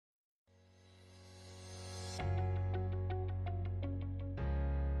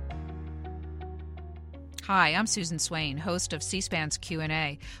Hi, I'm Susan Swain, host of C-SPAN's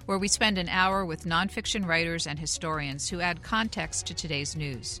Q&A, where we spend an hour with nonfiction writers and historians who add context to today's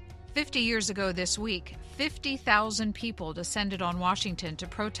news. 50 years ago this week, 50,000 people descended on Washington to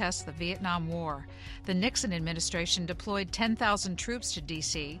protest the Vietnam War. The Nixon administration deployed 10,000 troops to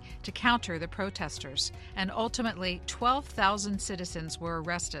D.C. to counter the protesters, and ultimately 12,000 citizens were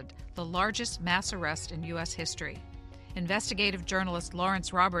arrested, the largest mass arrest in U.S. history. Investigative journalist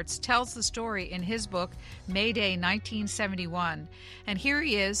Lawrence Roberts tells the story in his book, Mayday 1971, and here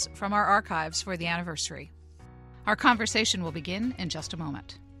he is from our archives for the anniversary. Our conversation will begin in just a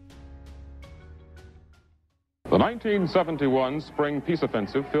moment. The 1971 Spring Peace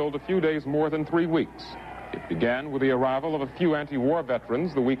Offensive filled a few days more than 3 weeks. It began with the arrival of a few anti-war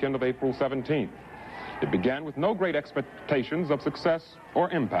veterans the weekend of April 17th. It began with no great expectations of success or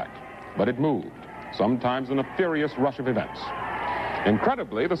impact, but it moved, sometimes in a furious rush of events.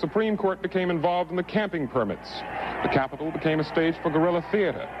 Incredibly, the Supreme Court became involved in the camping permits. The Capitol became a stage for guerrilla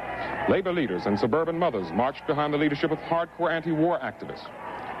theater. Labor leaders and suburban mothers marched behind the leadership of hardcore anti-war activists.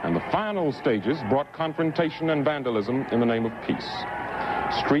 And the final stages brought confrontation and vandalism in the name of peace.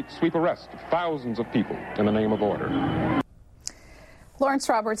 Street sweep arrest of thousands of people in the name of order. Lawrence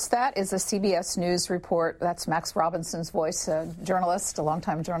Roberts, that is a CBS News report. That's Max Robinson's voice, a journalist, a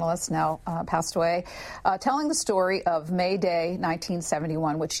longtime journalist, now passed away, telling the story of May Day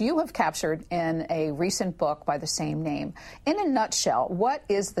 1971, which you have captured in a recent book by the same name. In a nutshell, what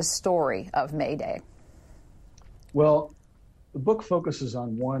is the story of May Day? Well, the book focuses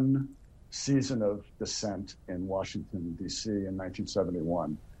on one season of dissent in Washington, D.C. in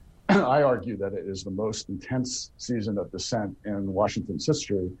 1971. I argue that it is the most intense season of dissent in Washington's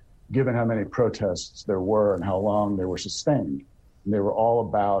history, given how many protests there were and how long they were sustained. And they were all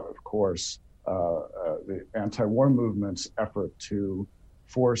about, of course, the anti-war movement's effort to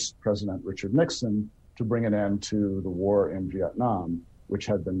force President Richard Nixon to bring an end to the war in Vietnam, which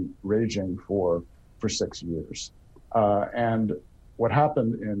had been raging for 6 years. And what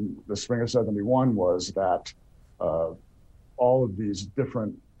happened in the spring of 71 was that all of these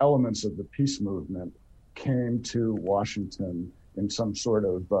different elements of the peace movement came to Washington in some sort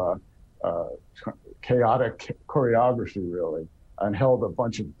of chaotic choreography, really, and held a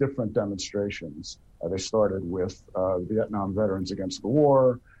bunch of different demonstrations. They started with Vietnam Veterans Against the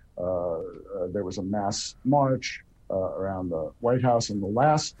War. There was a mass march around the White House, and the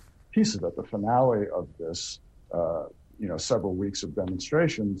last piece of it, the finale of this, several weeks of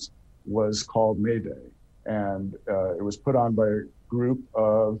demonstrations, was called Mayday. And it was put on by a group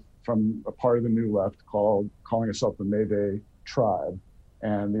from a part of the New Left calling itself the Mayday Tribe.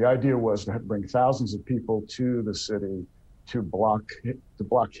 And the idea was to bring thousands of people to the city to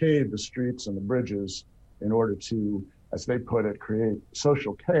blockade the streets and the bridges in order to, as they put it, create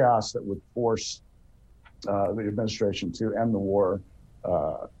social chaos that would force the administration to end the war,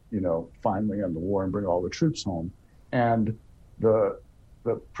 finally end the war and bring all the troops home. And the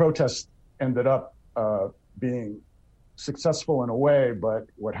protest ended up being successful in a way, but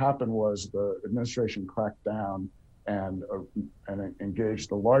what happened was the administration cracked down and engaged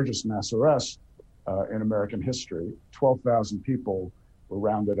the largest mass arrest in American history. 12,000 people were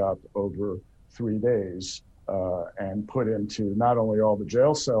rounded up over 3 days and put into not only all the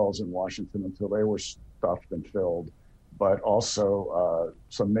jail cells in Washington until they were stuffed and filled, but also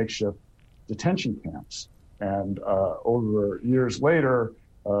some makeshift detention camps. And over years later,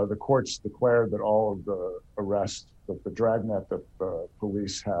 the courts declared that all of the arrests, that the dragnet that the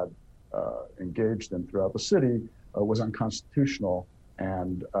police had engaged in throughout the city was unconstitutional,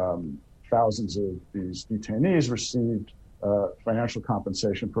 and thousands of these detainees received financial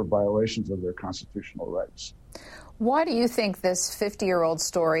compensation for violations of their constitutional rights. Why do you think this 50-year-old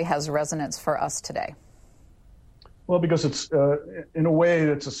story has resonance for us today? Well, because it's, in a way,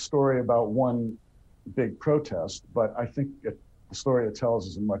 it's a story about one big protest, but I think the story it tells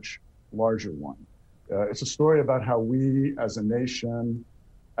is a much larger one. It's a story about how we as a nation,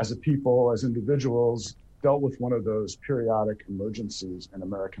 as a people, as individuals, dealt with one of those periodic emergencies in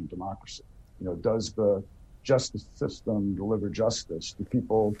American democracy. Does the justice system deliver justice? Do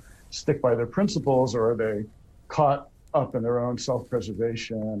people stick by their principles, or are they caught up in their own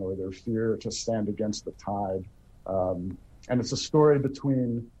self-preservation or their fear to stand against the tide? And it's a story of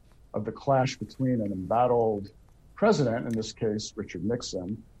the clash between an embattled president, in this case, Richard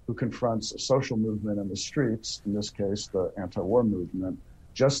Nixon, who confronts a social movement in the streets, in this case, the anti-war movement,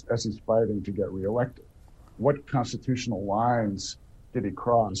 just as he's fighting to get reelected. What constitutional lines did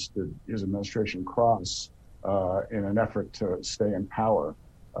his administration cross in an effort to stay in power?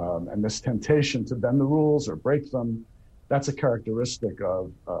 And this temptation to bend the rules or break them, that's a characteristic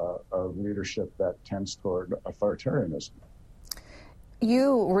of of leadership that tends toward authoritarianism.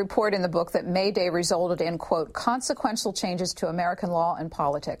 You report in the book that Mayday resulted in, quote, consequential changes to American law and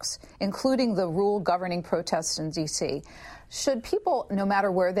politics, including the rule governing protests in D.C. Should people, no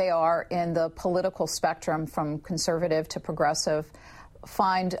matter where they are in the political spectrum, from conservative to progressive,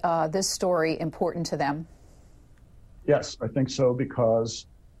 find this story important to them? Yes, I think so, because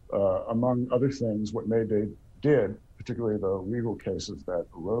among other things, what Mayday did, particularly the legal cases that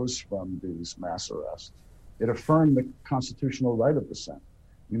arose from these mass arrests, it affirmed the constitutional right of dissent.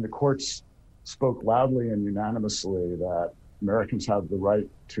 I mean, the courts spoke loudly and unanimously that Americans have the right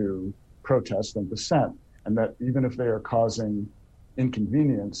to protest and dissent, and that even if they are causing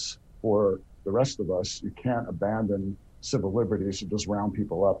inconvenience for the rest of us, you can't abandon civil liberties to just round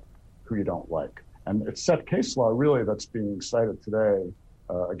people up who you don't like. And it's set case law, really, that's being cited today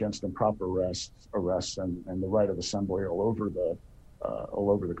against improper arrests and the right of assembly all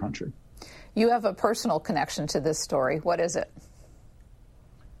over the country. You have a personal connection to this story. What is it?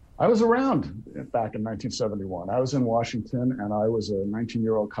 I was around back in 1971. I was in Washington, and I was a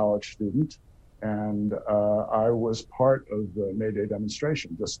 19-year-old college student, and I was part of the Mayday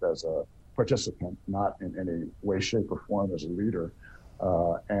demonstration, just as a participant, not in any way, shape, or form as a leader.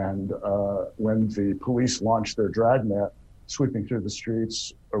 And when the police launched their dragnet, sweeping through the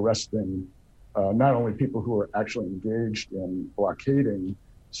streets, arresting not only people who were actually engaged in blockading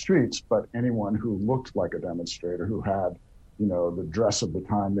streets, but anyone who looked like a demonstrator, who had, the dress of the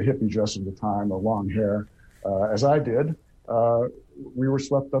time, the hippie dress of the time, the long hair, as I did, we were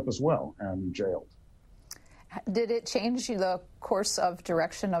swept up as well and jailed. Did it change the course of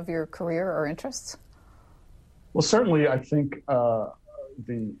direction of your career or interests? Well, certainly, I think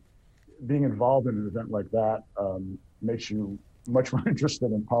being involved in an event like that makes you much more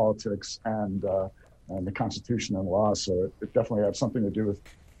interested in politics and the Constitution and law. So it definitely had something to do with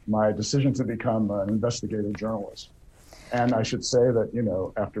my decision to become an investigative journalist. And I should say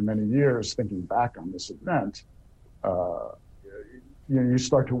that, after many years thinking back on this event, you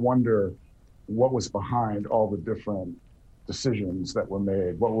start to wonder what was behind all the different decisions that were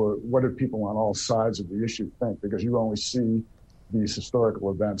made. What did people on all sides of the issue think? Because you only see these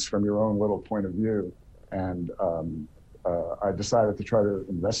historical events from your own little point of view. And I decided to try to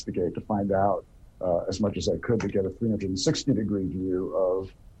investigate, to find out as much as I could, to get a 360-degree view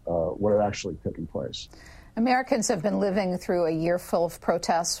of what had actually taken place. Americans have been living through a year full of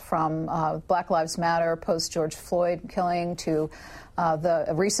protests, from Black Lives Matter, post-George Floyd killing, to the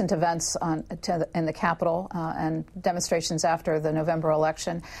recent events in the Capitol and demonstrations after the November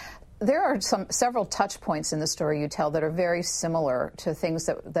election. There are several touch points in the story you tell that are very similar to things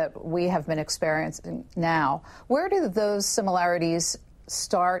that we have been experiencing now. Where do those similarities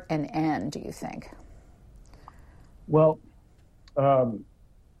start and end, do you think? Well,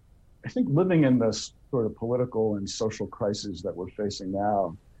 I think living in this sort of political and social crises that we're facing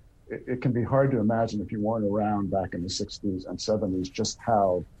now, it can be hard to imagine, if you weren't around back in the 60s and 70s, just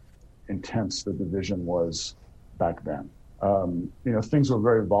how intense the division was back then. Things were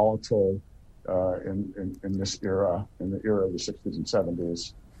very volatile in this era, in the era of the 60s and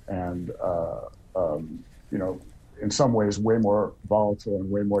 70s, and in some ways way more volatile and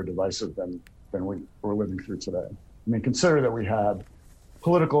way more divisive than we're living through today. I mean, consider that we had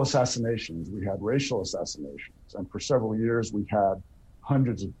political assassinations, we had racial assassinations, and for several years we had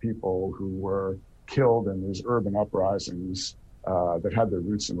hundreds of people who were killed in these urban uprisings that had their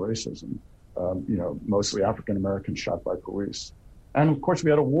roots in racism. Mostly African Americans shot by police. And of course,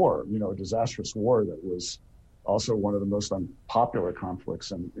 we had a war, a disastrous war that was also one of the most unpopular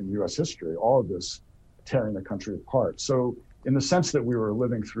conflicts in U.S. history, all of this tearing the country apart. So in the sense that we were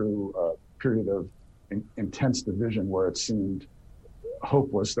living through a period of intense division where it seemed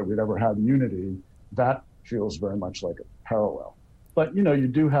hopeless that we'd ever have unity, that feels very much like a parallel. But, you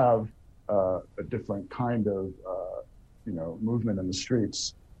do have a different kind of, movement in the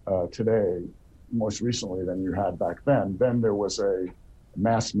streets today, most recently, than you had back then. Then there was a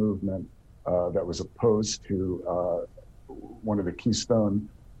mass movement that was opposed to one of the keystone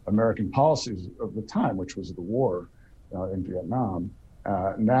American policies of the time, which was the war in Vietnam.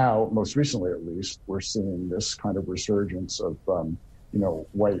 Now, most recently at least, we're seeing this kind of resurgence of,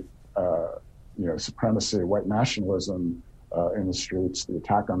 white, supremacy, white nationalism in the streets, the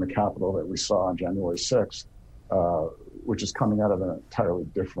attack on the Capitol that we saw on January 6th, which is coming out of an entirely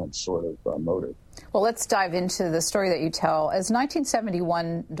different sort of motive. Well, let's dive into the story that you tell. As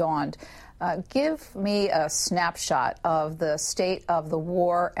 1971 dawned, give me a snapshot of the state of the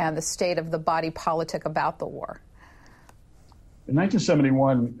war and the state of the body politic about the war. In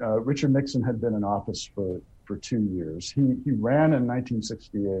 1971, Richard Nixon had been in office for 2 years. He ran in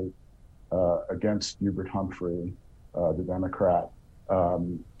 1968 against Hubert Humphrey, the Democrat,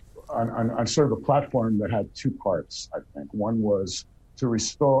 on sort of a platform that had two parts, I think. One was to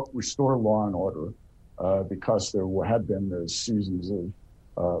restore law and order, because there had been those seasons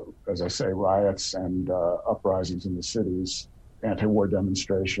of, as I say, riots and uprisings in the cities, anti-war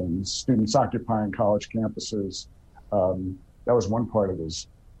demonstrations, students occupying college campuses. That was one part of his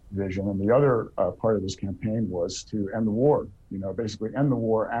vision. And the other part of his campaign was to end the war, basically end the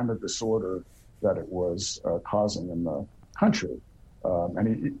war and the disorder that it was causing in the country.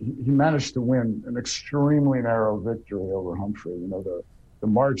 And he managed to win an extremely narrow victory over Humphrey. The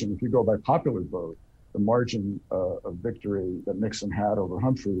margin, if you go by popular vote, the margin of victory that Nixon had over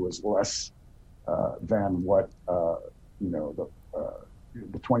Humphrey was less than what the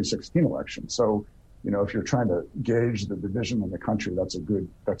 2016 election. So, if you're trying to gauge the division in the country, that's a good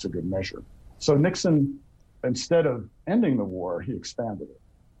measure. So Nixon, instead of ending the war, he expanded it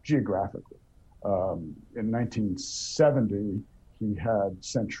geographically. In 1970, he had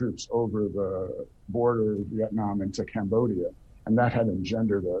sent troops over the border of Vietnam into Cambodia, and that had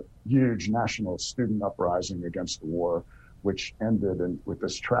engendered a huge national student uprising against the war, which ended with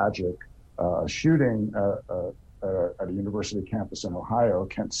this tragic shooting at a university campus in Ohio,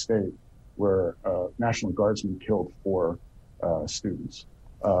 Kent State, where National Guardsmen killed 4 students.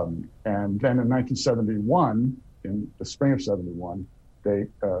 And then in 1971, in the spring of 71,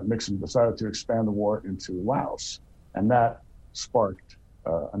 Nixon decided to expand the war into Laos, and that sparked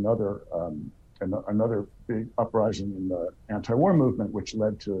another big uprising in the anti-war movement, which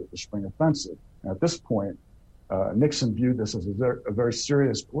led to the Spring Offensive. And at this point, Nixon viewed this as a very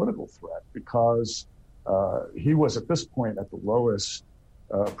serious political threat, because he was at this point at the lowest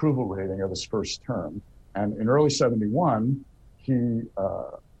approval rating of his first term. And in early 71, he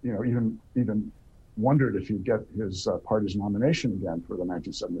even wondered if he'd get his party's nomination again for the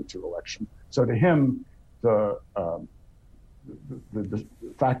 1972 election. So to him, the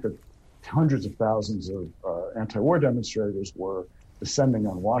fact that hundreds of thousands of anti-war demonstrators were descending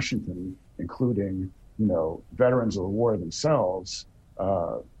on Washington, including veterans of the war themselves,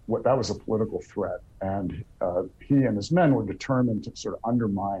 that was a political threat. And he and his men were determined to sort of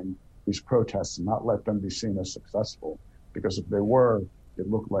undermine these protests and not let them be seen as successful, because if they were, it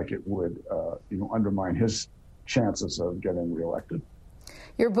looked like it would undermine his chances of getting reelected.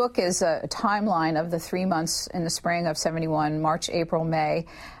 Your book is a timeline of the 3 months in the spring of 71, March, April, May,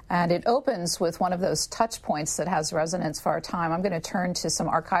 and it opens with one of those touch points that has resonance for our time. I'm going to turn to some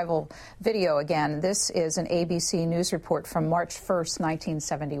archival video again. This is an ABC News report from March 1st,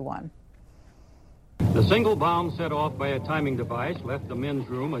 1971. The single bomb set off by a timing device left the men's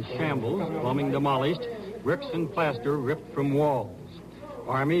room a shambles, plumbing demolished, bricks and plaster ripped from walls.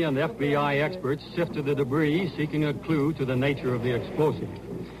 Army and FBI experts sifted the debris, seeking a clue to the nature of the explosive.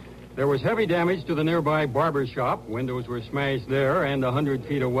 There was heavy damage to the nearby barber shop. Windows were smashed there, and 100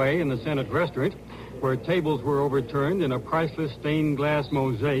 feet away in the Senate restaurant, where tables were overturned and a priceless stained glass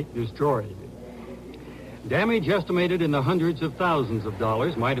mosaic destroyed. Damage estimated in the hundreds of thousands of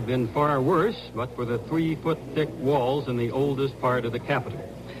dollars might have been far worse, but for the 3-foot-thick walls in the oldest part of the Capitol.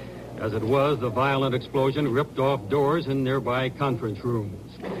 As it was, the violent explosion ripped off doors in nearby conference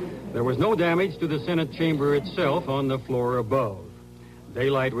rooms. There was no damage to the Senate chamber itself on the floor above.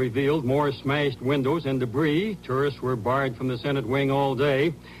 Daylight revealed more smashed windows and debris. Tourists were barred from the Senate wing all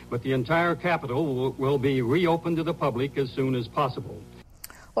day, but the entire Capitol will be reopened to the public as soon as possible.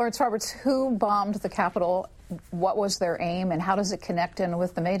 Lawrence Roberts, who bombed the Capitol? What was their aim, and how does it connect in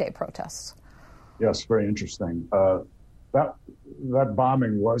with the Mayday protests? Yes, very interesting. That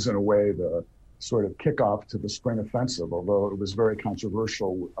bombing was, in a way, the sort of kickoff to the Spring Offensive, although it was very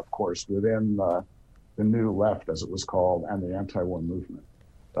controversial, of course, within the New Left, as it was called, and the anti-war movement.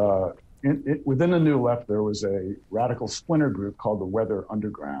 Within the New Left, there was a radical splinter group called the Weather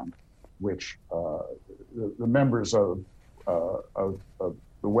Underground, which the members of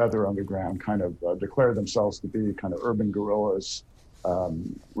the Weather Underground kind of declared themselves to be kind of urban guerrillas,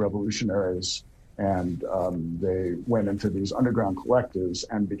 revolutionaries, and they went into these underground collectives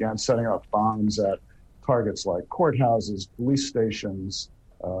and began setting off bombs at targets like courthouses, police stations,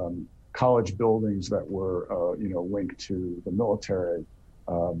 college buildings that were, linked to the military.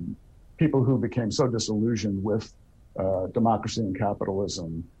 People who became so disillusioned with democracy and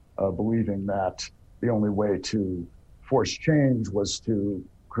capitalism, believing that the only way to force change was to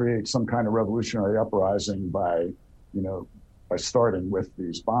create some kind of revolutionary uprising by starting with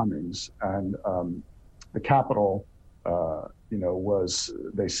these bombings. And the Capitol,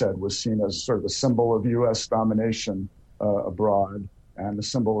 they said was seen as sort of a symbol of U.S. domination abroad, and the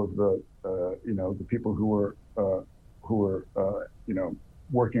symbol of the people who were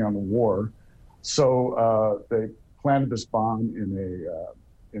working on the war. So they planted this bomb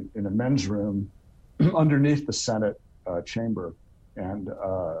in a men's room underneath the Senate chamber, and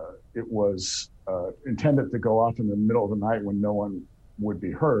it was intended to go off in the middle of the night when no one would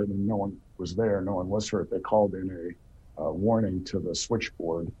be heard, and no one was there, no one was hurt. They called in a warning to the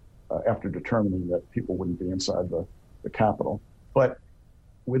switchboard after determining that people wouldn't be inside the Capitol. But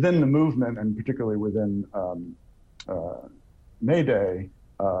within the movement, and particularly within Mayday,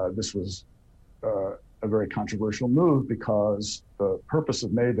 this was a very controversial move, because the purpose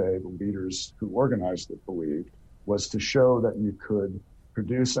of Mayday, the leaders who organized it believed, was to show that you could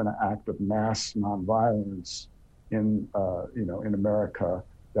produce an act of mass nonviolence in America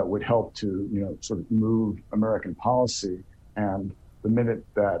that would help to, sort of move American policy. And the minute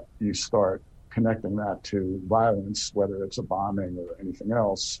that you start connecting that to violence, whether it's a bombing or anything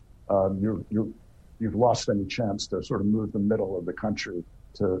else, you've lost any chance to sort of move the middle of the country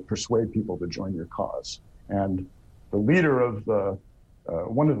to persuade people to join your cause. And the leader of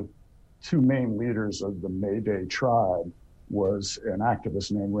one of the two main leaders of the Mayday tribe was an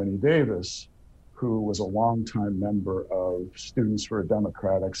activist named Rennie Davis, who was a longtime member of Students for a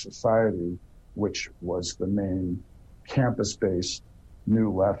Democratic Society, which was the main campus-based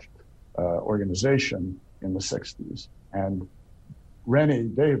New Left organization in the 60s. And Rennie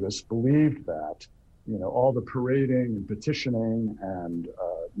Davis believed that, all the parading and petitioning and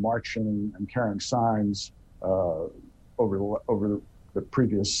marching and carrying signs over the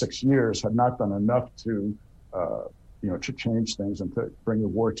previous 6 years had not done enough to change things and to bring the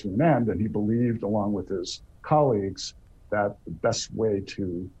war to an end. And he believed, along with his colleagues, that the best way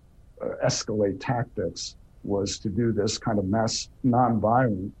to escalate tactics was to do this kind of mass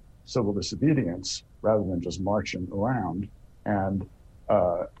nonviolent civil disobedience rather than just marching around. And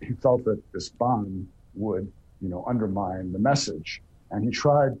he felt that this bomb would, undermine the message. And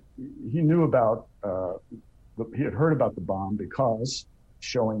he knew about, he had heard about the bomb because,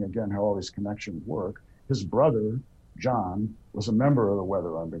 showing again how all these connections work, his brother, John, was a member of the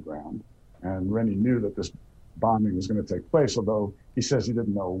Weather Underground. And Rennie knew that this bombing was going to take place, although he says he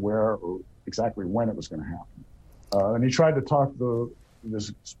didn't know where or exactly when it was going to happen. And he tried to talk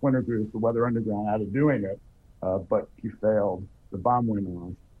this splinter group, the Weather Underground, out of doing it, but he failed. The bomb went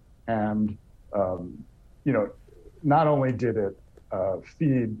off. And, not only did it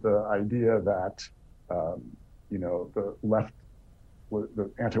feed the idea that, the left, the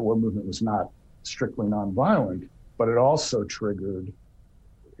anti-war movement was not strictly nonviolent, but it also triggered,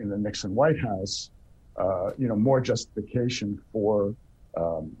 in the Nixon White House, more justification for,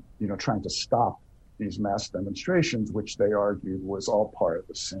 trying to stop these mass demonstrations, which they argued was all part of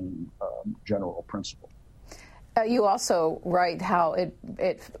the same general principle. You also write how it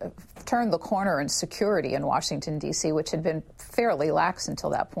turned the corner in security in Washington, D.C., which had been fairly lax until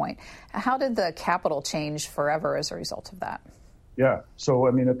that point. How did the Capitol change forever as a result of that? Yeah. So,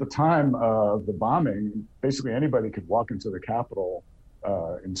 at the time of the bombing, basically anybody could walk into the Capitol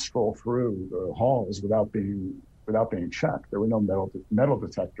and stroll through the halls without being checked. There were no metal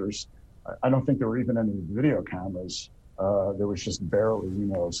detectors. I don't think there were even any video cameras. There was just barely,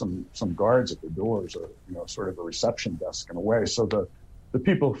 some guards at the doors, or, sort of a reception desk in a way. So the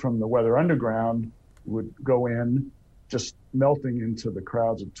people from the Weather Underground would go in, just melting into the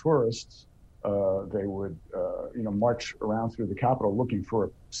crowds of tourists. They would, march around through the Capitol looking for a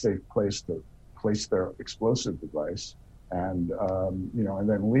safe place to place their explosive device, and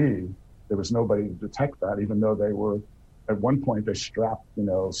then leave. There was nobody to detect that, even though they were, at one point, they strapped,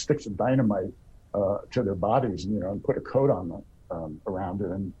 sticks of dynamite to their bodies, and put a coat on them around it,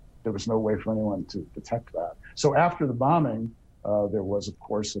 and there was no way for anyone to detect that. So after the bombing, there was, of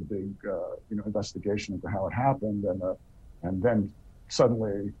course, a big, investigation into how it happened, and then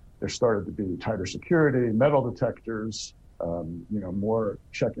suddenly there started to be tighter security, metal detectors, more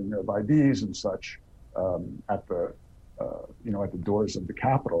checking of IDs and such at the doors of the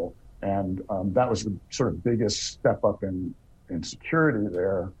Capitol, and that was the sort of biggest step up in security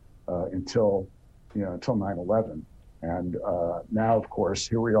there until 9/11. And now, of course,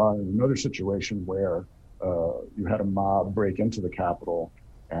 here we are in another situation where you had a mob break into the Capitol,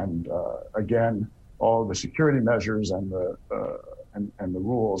 and again, all the security measures and the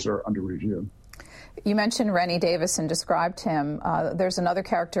rules are under review. You mentioned Rennie Davis and described him. There's another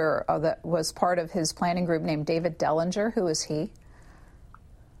character that was part of his planning group named David Dellinger. Who is he?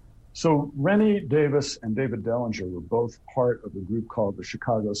 So Rennie Davis and David Dellinger were both part of a group called the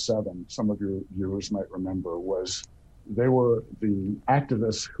Chicago Seven. Some of your viewers might remember. They were the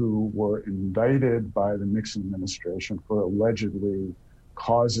activists who were indicted by the Nixon administration for allegedly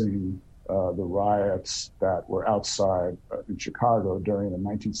causing the riots that were outside in Chicago during the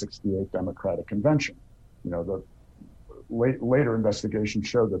 1968 Democratic Convention. You know, the later investigation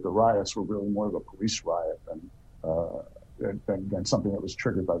showed that the riots were really more of a police riot than something that was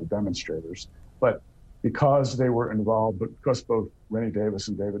triggered by the demonstrators. But because they were involved, but because both Rennie Davis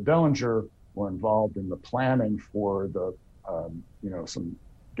and David Dellinger were involved in the planning for the, some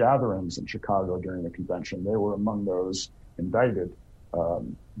gatherings in Chicago during the convention, they were among those indicted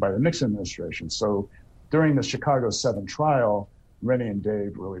by the Nixon administration. So during the Chicago 7 trial, Rennie and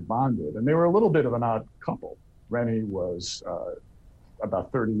Dave really bonded, and they were a little bit of an odd couple. Rennie was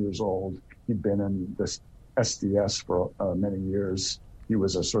about 30 years old. He'd been in this SDS for many years. He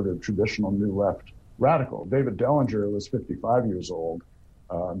was a sort of traditional New Left radical. David Dellinger was 55 years old.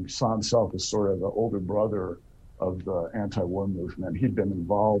 Saw himself as sort of the older brother of the anti-war movement. He'd been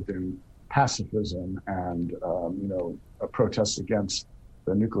involved in pacifism and, protests against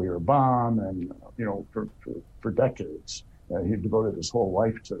the nuclear bomb, and for decades, he devoted his whole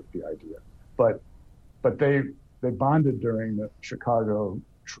life to the idea. But they bonded during the Chicago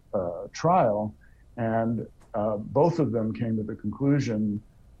trial, and both of them came to the conclusion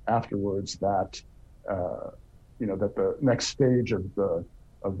afterwards that that the next stage of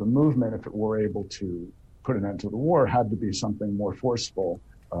the movement, if it were able to put an end to the war, had to be something more forceful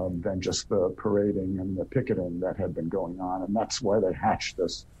than just the parading and the picketing that had been going on. And that's why they hatched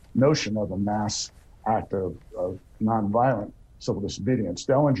this notion of a mass act of nonviolent civil disobedience.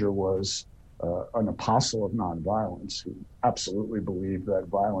 Dellinger was an apostle of nonviolence who absolutely believed that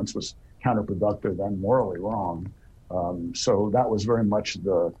violence was counterproductive and morally wrong. So that was very much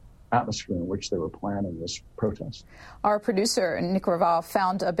the atmosphere in which they were planning this protest. Our producer, Nick Raval,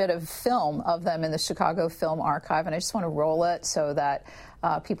 found a bit of film of them in the Chicago Film Archive, and I just want to roll it so that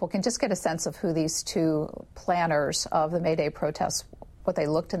people can just get a sense of who these two planners of the Mayday protests, what they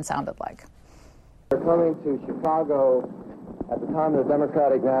looked and sounded like. They're coming to Chicago at the time of the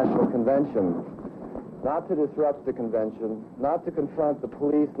Democratic National Convention, not to disrupt the convention, not to confront the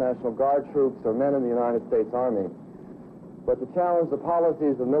police, National Guard troops, or men in the United States Army, but to challenge the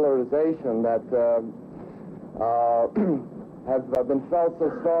policies of militarization that have been felt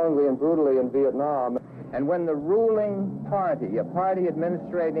so strongly and brutally in Vietnam. And when the ruling party, a party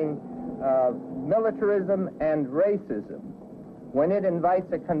administrating militarism and racism, when it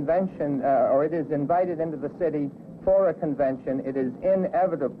invites a convention or it is invited into the city for a convention, it is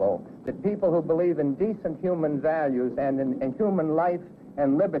inevitable that people who believe in decent human values and in human life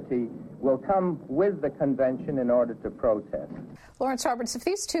and liberty will come with the convention in order to protest. Lawrence Roberts, if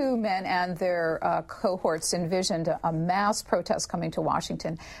these two men and their cohorts envisioned a mass protest coming to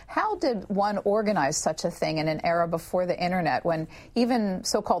Washington, how did one organize such a thing in an era before the internet, when even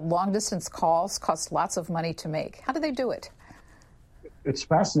so-called long-distance calls cost lots of money to make? How did they do it? It's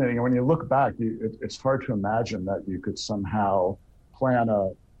fascinating. And when you look back, it's hard to imagine that you could somehow plan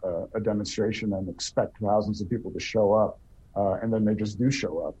a demonstration and expect thousands of people to show up, and then they just do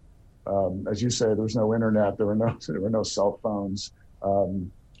show up. As you say, there was no internet. There were no cell phones.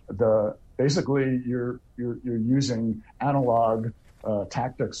 Basically, you're using analog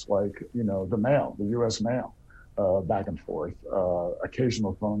tactics like the mail, the U.S. mail, back and forth,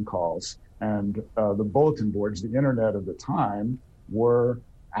 occasional phone calls, and the bulletin boards. The internet of the time were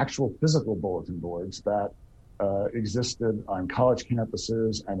actual physical bulletin boards that existed on college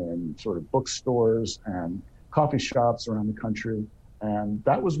campuses and in sort of bookstores and coffee shops around the country. And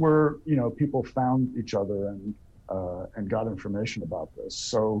that was where, people found each other and got information about this.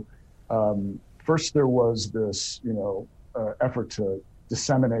 So first there was this, effort to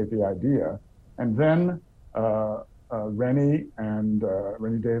disseminate the idea. And then Rennie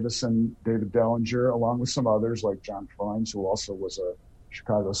Davis and David Dellinger, along with some others like John Freunds, who also was a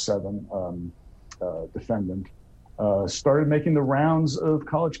Chicago 7 defendant, started making the rounds of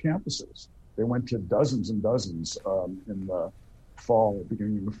college campuses. They went to dozens and dozens in the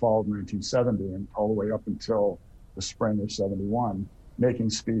beginning of the fall of 1970 and all the way up until the spring of 71, making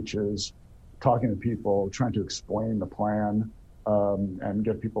speeches, talking to people, trying to explain the plan, and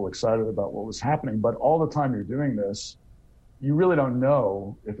get people excited about what was happening. But all the time you're doing this, you really don't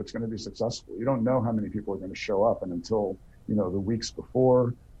know if it's going to be successful. You don't know how many people are going to show up. And until, the weeks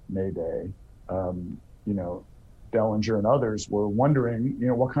before Mayday, Dellinger and others were wondering,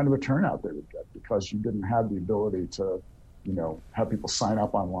 what kind of a turnout they would get, because you didn't have the ability to have people sign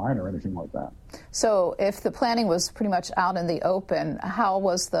up online or anything like that. So if the planning was pretty much out in the open, how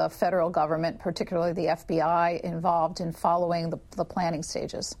was the federal government, particularly the FBI, involved in following the planning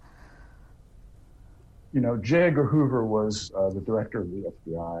stages? J. Edgar Hoover was the director of the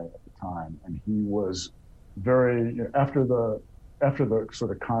FBI at the time, and he was very, after the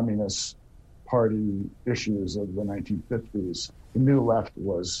sort of communist party issues of the 1950s, the New Left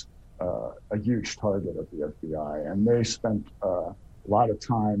was a huge target of the FBI, and they spent a lot of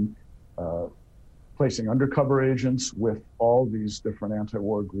time placing undercover agents with all these different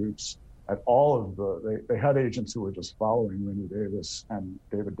anti-war groups at all of they had agents who were just following Rennie Davis and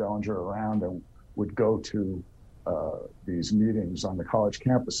David Dellinger around and would go to these meetings on the college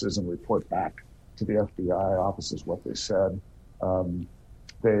campuses and report back to the FBI offices what they said.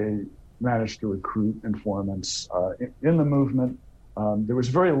 They managed to recruit informants in the movement. There was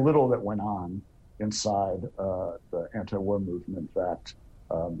very little that went on inside the anti-war movement that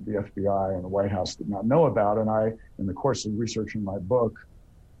the FBI and the White House did not know about. And in the course of researching my book,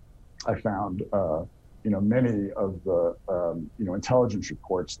 I found, many of the, intelligence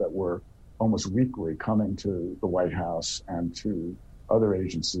reports that were almost weekly coming to the White House and to other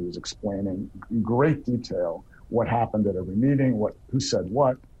agencies explaining in great detail what happened at every meeting, who said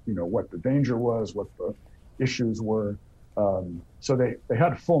what the danger was, what the issues were. So they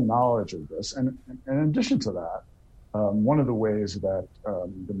had full knowledge of this. And in addition to that, one of the ways that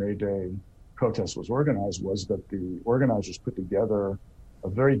the Mayday protest was organized was that the organizers put together a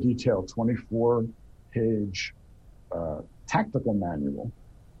very detailed 24-page tactical manual,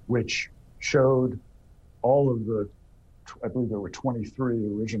 which showed all of the, I believe there were 23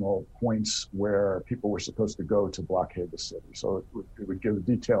 original points where people were supposed to go to blockade the city. So it would give a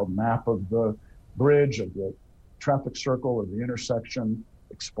detailed map of the bridge, of the traffic circle, of the intersection,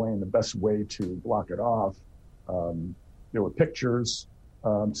 explain the best way to block it off. There were pictures.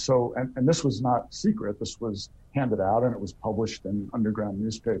 And this was not secret. This was handed out and it was published in underground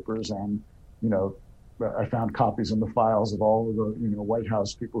newspapers. And, I found copies in the files of all of the, White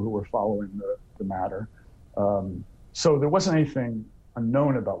House people who were following the matter. So there wasn't anything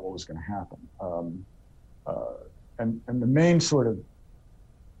unknown about what was going to happen. And the main sort of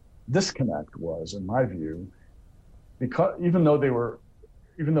disconnect was, in my view, because even though the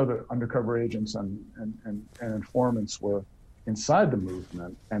undercover agents and informants were inside the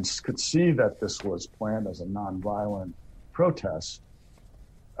movement and could see that this was planned as a nonviolent protest,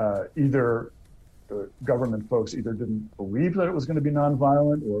 either the government folks either didn't believe that it was going to be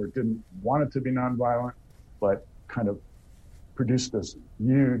nonviolent or didn't want it to be nonviolent, but kind of produced this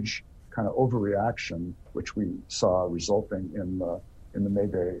huge kind of overreaction, which we saw resulting in the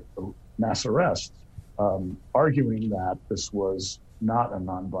Mayday mass arrests, arguing that this was not a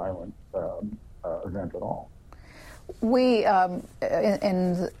nonviolent event at all. We,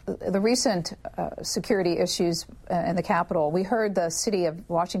 in the recent security issues in the Capitol, we heard the city of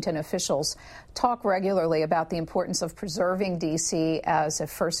Washington officials talk regularly about the importance of preserving D.C. as a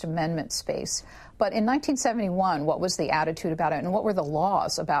First Amendment space. But in 1971, what was the attitude about it, and what were the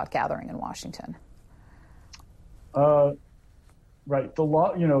laws about gathering in Washington? Right. The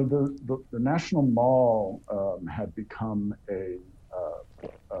law, the National Mall had become a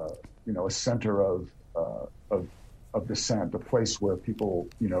center of dissent, a place where people,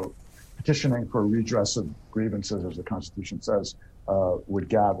 petitioning for redress of grievances, as the Constitution says, would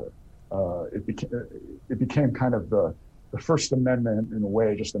gather. It became kind of the First Amendment, in a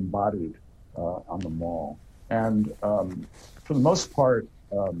way, just embodied on the mall. And for the most part,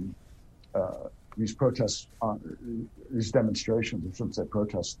 these protests, these demonstrations, I shouldn't say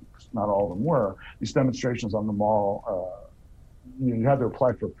protests, not all of them were, these demonstrations on the mall, you had to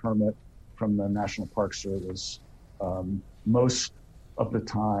apply for a permit from the National Park Service. Most of the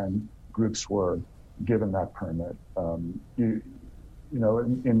time, groups were given that permit. In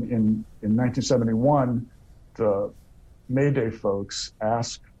 1971, the Mayday folks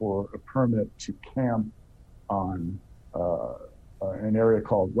asked for a permit to camp on an area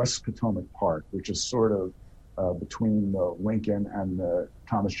called West Potomac Park, which is sort of between the Lincoln and the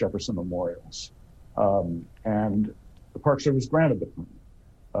Thomas Jefferson Memorials. And the Park Service granted the permit.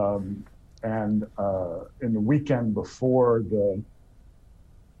 And in the weekend before the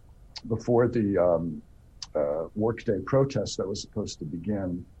Workday protest that was supposed to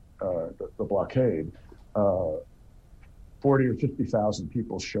begin, the blockade, 40 or 50,000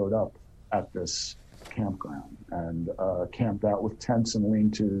 people showed up at this campground and camped out with tents and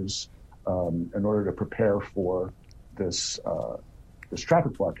lean-tos in order to prepare for this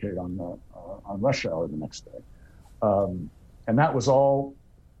traffic blockade on rush hour the next day. And that was all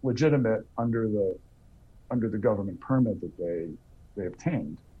legitimate under the government permit that they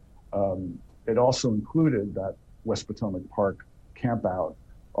obtained. It also included that West Potomac Park campout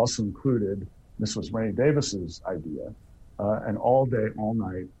also included, this was Rennie Davis's idea, an all-day,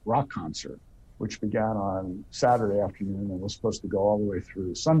 all-night rock concert, which began on Saturday afternoon and was supposed to go all the way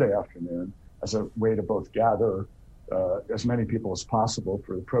through Sunday afternoon as a way to both gather as many people as possible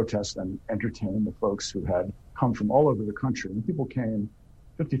for the protest and entertain the folks who had come from all over the country. And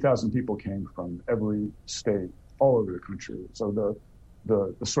 50,000 people came from every state all over the country. So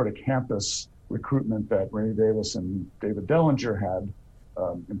the sort of campus recruitment that Rainey Davis and David Dellinger had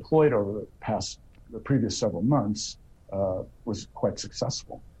employed over the previous several months was quite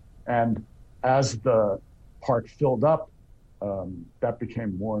successful. And as the park filled up, that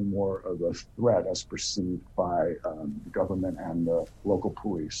became more and more of a threat as perceived by the government and the local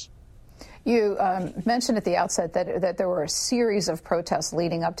police. You mentioned at the outset that there were a series of protests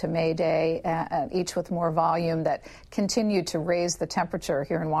leading up to May Day, each with more volume, that continued to raise the temperature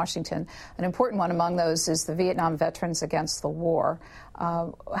here in Washington. An important one among those is the Vietnam Veterans Against the War.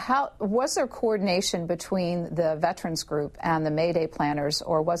 Was there coordination between the veterans group and the May Day planners,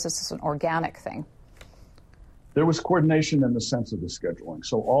 or was this an organic thing? There was coordination in the sense of the scheduling.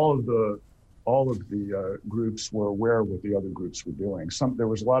 So all of the groups were aware of what the other groups were doing. There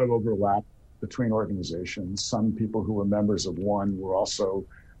was a lot of overlap between organizations. Some people who were members of one were also,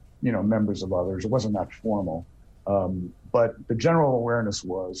 members of others. It wasn't that formal. But the general awareness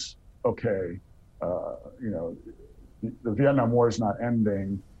was, okay, the Vietnam War is not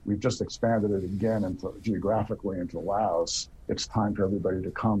ending. We've just expanded it again geographically into Laos. It's time for everybody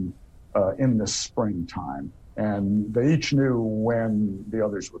to come in this springtime. And they each knew when the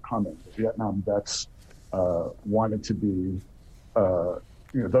others were coming. The Vietnam vets wanted to be,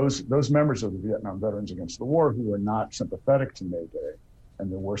 those members of the Vietnam Veterans Against the War who were not sympathetic to Mayday,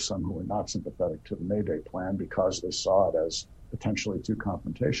 and there were some who were not sympathetic to the Mayday plan because they saw it as potentially too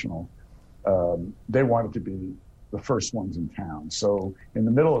confrontational. They wanted to be the first ones in town. So in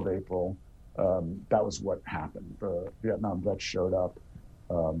the middle of April, that was what happened. The Vietnam vets showed up,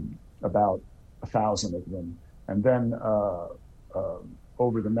 about 1,000 of them. And then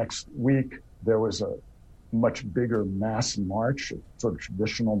over the next week, there was a much bigger mass march, a sort of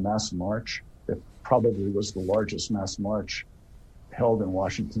traditional mass march. It probably was the largest mass march held in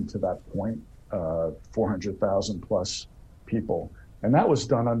Washington to that point, 400,000 plus people. And that was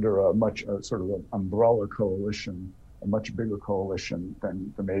done under sort of an umbrella coalition, a much bigger coalition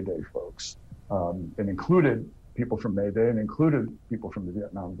than the Mayday folks. It included people from Mayday and included people from the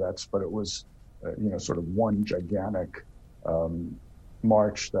Vietnam vets, but it was sort of one gigantic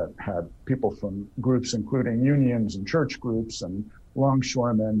march that had people from groups including unions and church groups and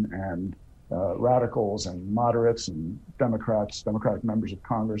longshoremen and radicals and moderates and Democratic members of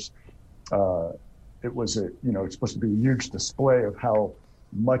Congress. It was it's supposed to be a huge display of how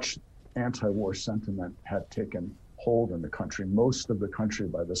much anti-war sentiment had taken hold in the country. Most of the country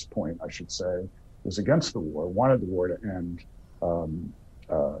by this point, I should say, was against the war, wanted the war to end,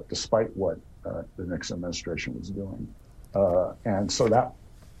 despite what the Nixon administration was doing. And so that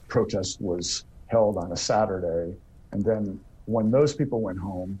protest was held on a Saturday. And then when those people went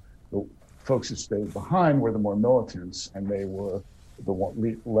home, the folks who stayed behind were the more militants, and they were the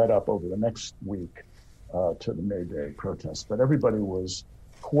one led up over the next week to the May Day protest. But everybody was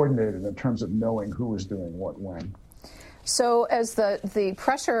coordinated in terms of knowing who was doing what when. So as the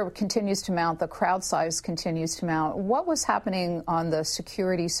pressure continues to mount, the crowd size continues to mount, what was happening on the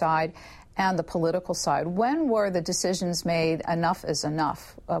security side and the political side? When were the decisions made enough is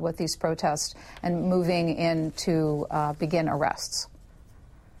enough with these protests and moving in to begin arrests?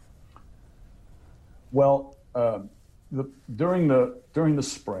 Well, during the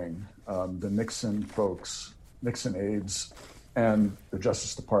spring, the Nixon folks, Nixon aides, and the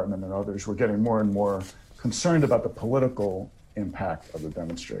Justice Department and others were getting more and more concerned about the political impact of the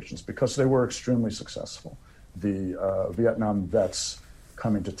demonstrations because they were extremely successful. The Vietnam vets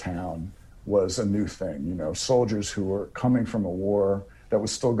coming to town was a new thing. Soldiers who were coming from a war that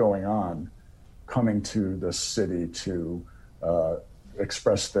was still going on, coming to the city to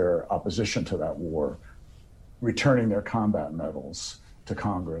express their opposition to that war, returning their combat medals to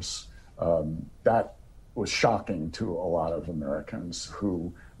Congress. That was shocking to a lot of Americans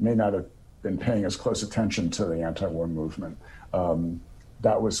who may not have been paying as close attention to the anti-war movement.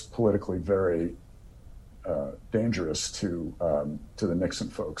 That was politically very dangerous to the Nixon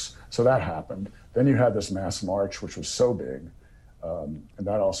folks. So that happened. Then you had this mass march, which was so big, and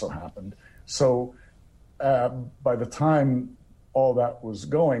that also happened. So by the time all that was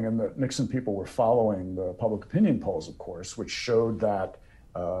going, and the Nixon people were following the public opinion polls, of course, which showed that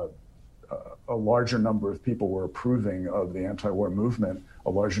a larger number of people were approving of the anti-war movement, a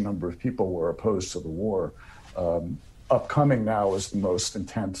larger number of people were opposed to the war. Upcoming now is the most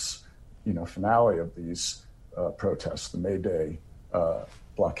intense, finale of these protests, the May Day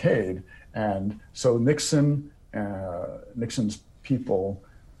blockade. And so Nixon's people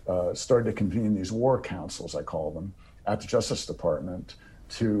started to convene these war councils, I call them, at the Justice Department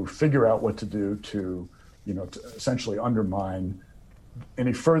to figure out what to do to, to essentially undermine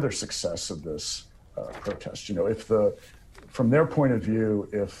any further success of this protest. From their point of view,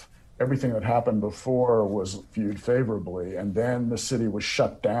 if everything that happened before was viewed favorably, and then the city was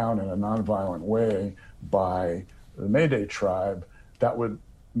shut down in a nonviolent way by the Mayday tribe, that would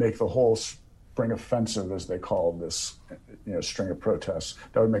make the whole spring offensive, as they call this, string of protests,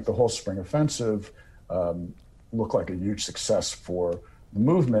 that would make the whole spring offensive look like a huge success for the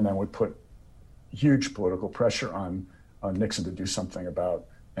movement and would put huge political pressure on Nixon to do something about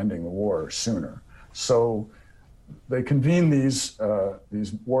ending the war sooner. So they convened these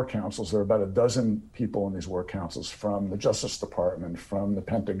war councils. There are about a dozen people in these war councils from the Justice Department, from the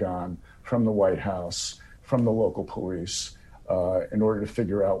Pentagon, from the White House, from the local police, in order to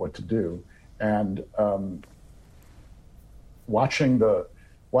figure out what to do. And watching the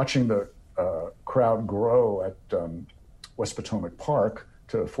crowd grow at West Potomac Park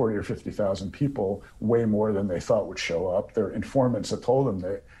to 40 or 50,000 people, way more than they thought would show up. Their informants had told them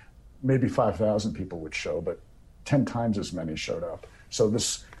that maybe 5,000 people would show, but 10 times as many showed up. So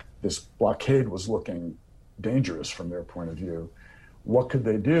this blockade was looking dangerous from their point of view. What could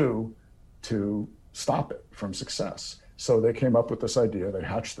they do to stop it from success? So they came up with this idea. They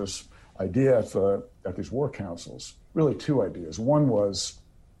hatched this idea at these war councils. Really, two ideas. One was,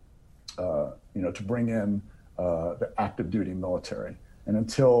 to bring in the active duty military. And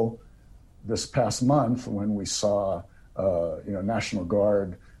until this past month, when we saw, National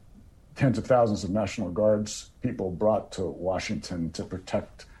Guard, tens of thousands of National Guards people brought to Washington to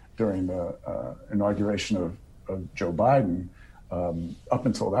protect during the inauguration of Joe Biden, up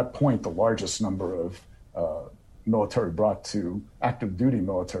until that point, the largest number of active duty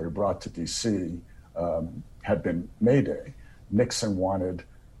military brought to D.C. Had been Mayday. Nixon wanted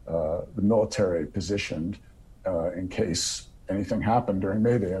the military positioned in case anything happened during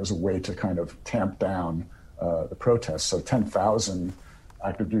Mayday as a way to kind of tamp down the protests. So 10,000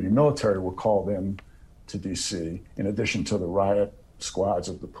 active duty military were called in to D.C., in addition to the riot squads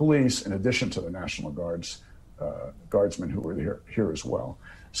of the police, in addition to the National Guardsmen who were here as well.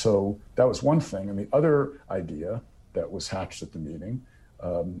 So that was one thing. And the other idea that was hatched at the meeting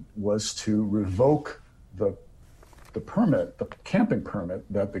was to revoke the permit, the camping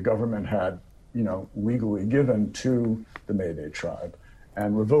permit that the government had, legally given to the Mayday tribe,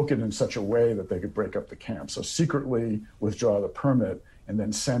 and revoke it in such a way that they could break up the camp. So secretly withdraw the permit and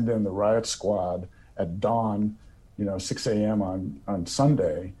then send in the riot squad at dawn, 6 a.m. on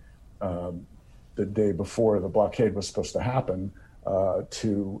Sunday, the day before the blockade was supposed to happen,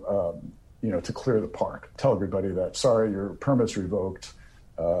 to clear the park. Tell everybody that, sorry, your permit's revoked.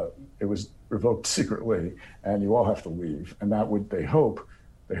 It was revoked secretly, and you all have to leave. And that would, they hoped,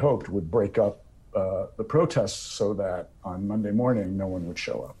 would break up the protests so that on Monday morning, no one would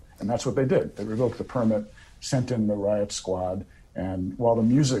show up. And that's what they did. They revoked the permit, sent in the riot squad, and while the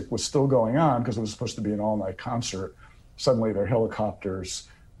music was still going on, because it was supposed to be an all-night concert, suddenly their helicopters,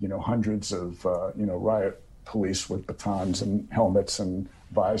 hundreds of, riot police with batons and helmets and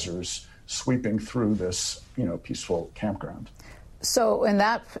visors sweeping through this, peaceful campground. So in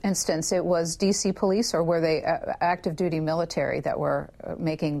that instance, it was D.C. police, or were they active duty military that were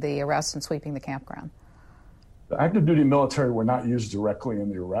making the arrests and sweeping the campground? The active duty military were not used directly in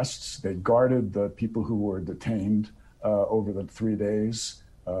the arrests. They guarded the people who were detained over the 3 days.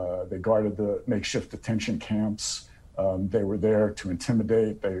 They guarded the makeshift detention camps. They were there to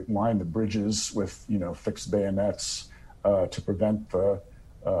intimidate. They lined the bridges with, fixed bayonets to prevent the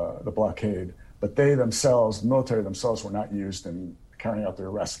blockade. But they themselves, the military themselves, were not used in carrying out the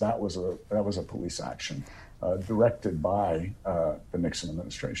arrests. That was a police action directed by the Nixon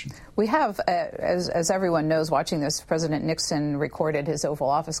administration. We have, as everyone knows watching this, President Nixon recorded his Oval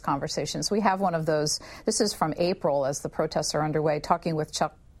Office conversations. We have one of those. This is from April as the protests are underway, talking with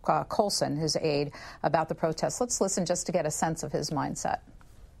Chuck Colson, his aide, about the protests. Let's listen just to get a sense of his mindset.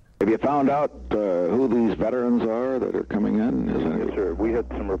 Have you found out who these veterans are that are coming in? Yes, sir. We had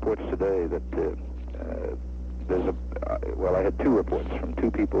some reports today that I had two reports from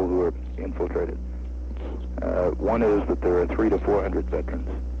two people who were infiltrated. One is that there are 300 to 400 veterans,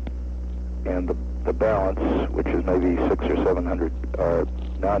 and the balance, which is maybe 600 or 700, are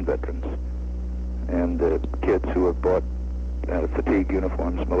non-veterans, and kids who have bought fatigue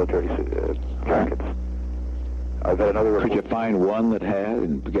uniforms, military jackets. I've had another report. Could you find one that had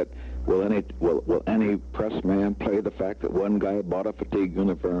and get? Will any press man play the fact that one guy bought a fatigue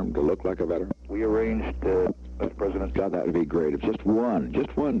uniform to look like a veteran? We arranged, Mr. President. God, that would be great. If just one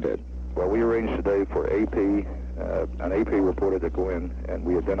did. Well, we arranged today for AP an AP reporter to go in, and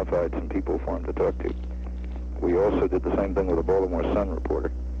we identified some people for him to talk to. We also did the same thing with a Baltimore Sun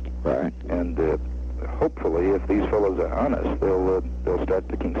reporter. Right. And hopefully, if these fellows are honest, they'll start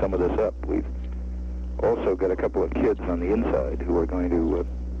picking some of this up. We've also got a couple of kids on the inside who are going to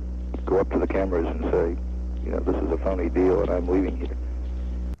go up to the cameras and say, this is a phony deal, and I'm leaving here.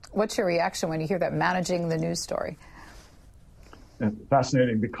 What's your reaction when you hear that, managing the news story?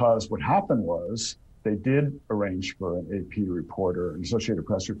 Fascinating, because what happened was they did arrange for an AP reporter, an Associated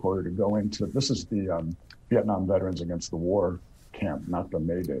Press reporter, to go into, this is the Vietnam Veterans Against the War camp, not the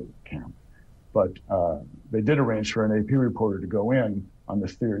Mayday camp. But they did arrange for an AP reporter to go in on the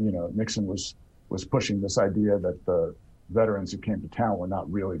theory, Nixon was pushing this idea that the veterans who came to town were not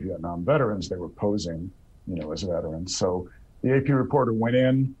really Vietnam veterans. They were posing, as veterans. So the AP reporter went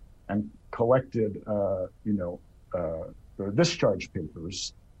in and collected, their discharge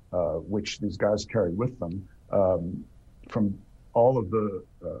papers, which these guys carried with them, from all of the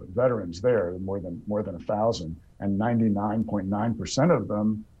veterans there, more than 1,000, and 99.9% of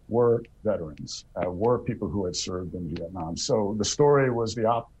them were veterans, were people who had served in Vietnam. So the story was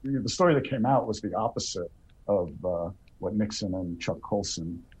the story that came out was the opposite of what Nixon and Chuck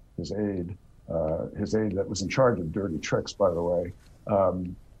Colson, his aide that was in charge of dirty tricks, by the way,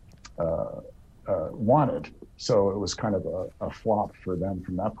 wanted. So it was kind of a flop for them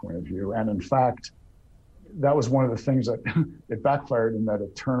from that point of view. And in fact, that was one of the things that it backfired in that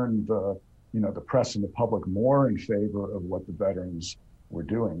it turned the press and the public more in favor of what the veterans were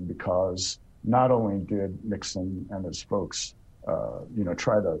doing, because not only did Nixon and his folks,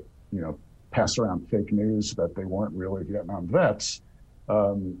 try to, pass around fake news that they weren't really Vietnam vets,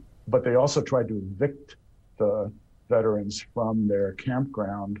 but they also tried to evict the veterans from their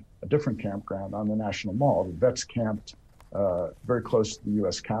campground, a different campground on the National Mall. The vets camped very close to the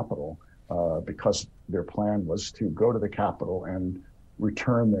U.S. Capitol because their plan was to go to the Capitol and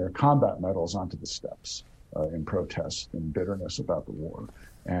return their combat medals onto the steps in protest and bitterness about the war.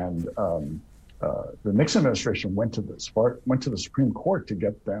 And the Nixon administration went to the Supreme Court to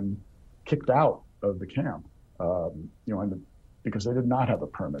get them kicked out of the camp, because they did not have a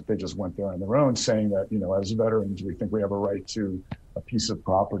permit. They just went there on their own, saying that, as veterans, we think we have a right to a piece of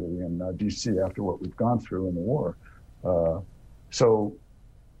property in D.C. after what we've gone through in the war. So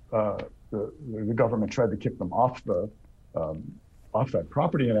the government tried to kick them off that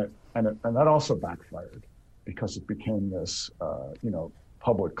property, and that also backfired, because it became this,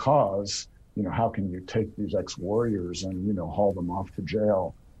 public cause. How can you take these ex-warriors and, haul them off to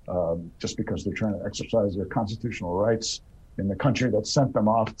jail just because they're trying to exercise their constitutional rights in the country that sent them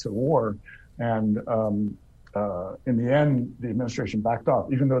off to war? And in the end, the administration backed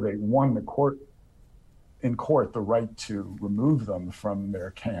off, even though they won in court the right to remove them from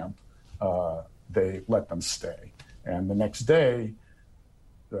their camp. They let them stay. And the next day,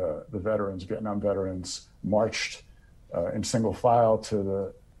 the Vietnam veterans, marched in single file to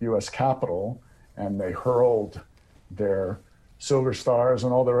the U.S. Capitol, and they hurled their Silver Stars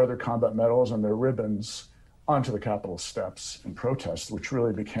and all their other combat medals and their ribbons onto the Capitol steps in protest, which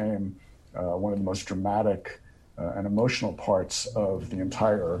really became one of the most dramatic and emotional parts of the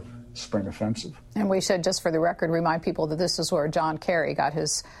entire spring offensive. And we should, just for the record, remind people that this is where John Kerry got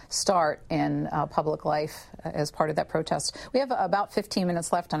his start in public life as part of that protest. We have about 15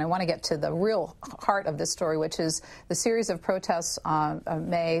 minutes left, and I want to get to the real heart of this story, which is the series of protests on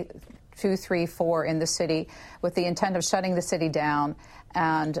May 2, 3, 4 in the city with the intent of shutting the city down.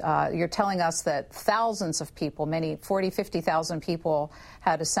 And you're telling us that thousands of people, 50,000 people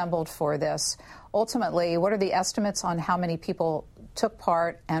had assembled for this. Ultimately, what are the estimates on how many people took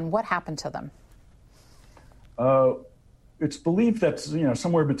part and what happened to them? It's believed that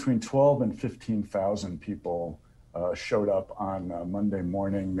somewhere between 12 and 15,000 people showed up on Monday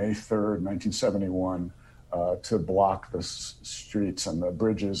morning, May 3rd, 1971, to block the streets and the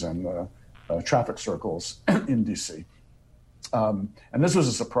bridges and the traffic circles in D.C. And this was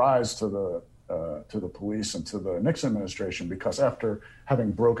a surprise to the police and to the Nixon administration, because after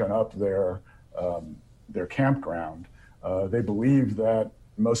having broken up their campground, they believed that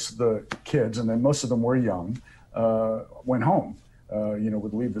most of the kids, and then most of them were young, went home,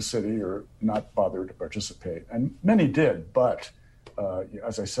 would leave the city or not bother to participate. And many did, but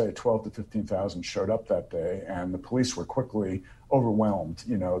as I say, 12 to 15,000 showed up that day, and the police were quickly overwhelmed.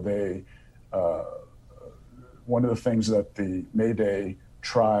 One of the things that the Mayday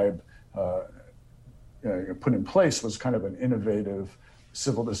tribe put in place was kind of an innovative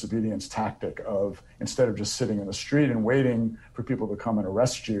civil disobedience tactic of, instead of just sitting in the street and waiting for people to come and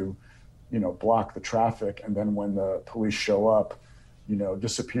arrest you, block the traffic, and then when the police show up,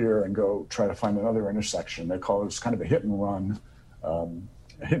 disappear and go try to find another intersection. They call it kind of a hit and run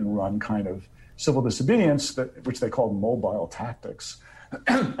kind of civil disobedience, which they called mobile tactics.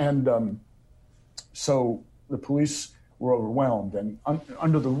 And so the police were overwhelmed. And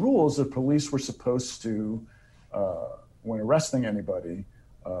under the rules, the police were supposed to, when arresting anybody,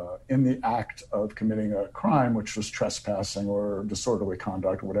 in the act of committing a crime, which was trespassing or disorderly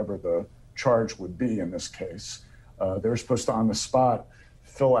conduct, or whatever the charge would be in this case, they were supposed to, on the spot,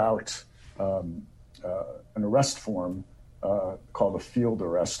 fill out an arrest form called a field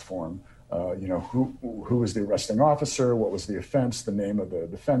arrest form. Who was the arresting officer, what was the offense, the name of the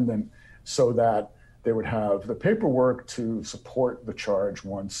defendant, so that they would have the paperwork to support the charge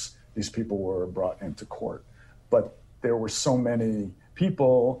once these people were brought into court. But there were so many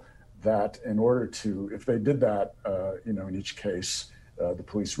people that in order to, if they did that, in each case, the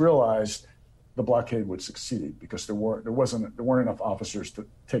police realized the blockade would succeed because there weren't enough officers to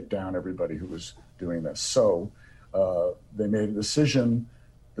take down everybody who was doing this. So they made a decision.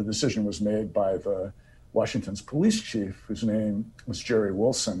 The decision was made by the Washington's police chief, whose name was Jerry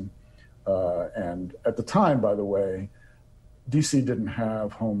Wilson. And at the time, by the way, DC didn't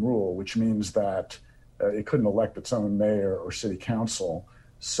have home rule, which means that it couldn't elect its own mayor or city council.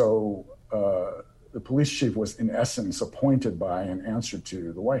 So the police chief was, in essence, appointed by and answered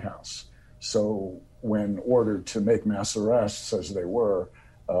to the White House. So when ordered to make mass arrests, as they were,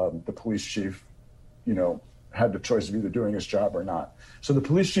 the police chief, had the choice of either doing his job or not. So the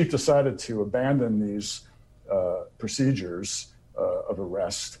police chief decided to abandon these procedures of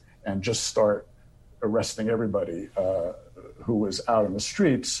arrest and just start arresting everybody who was out in the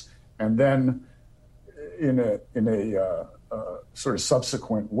streets. And then in a sort of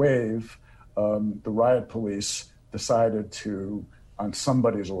subsequent wave, the riot police decided to, on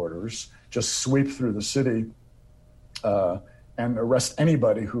somebody's orders, just sweep through the city and arrest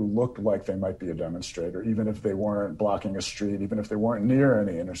anybody who looked like they might be a demonstrator, even if they weren't blocking a street, even if they weren't near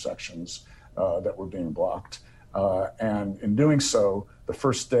any intersections that were being blocked. And in doing so, the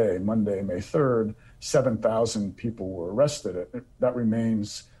first day, Monday, May 3rd, 7,000 people were arrested. That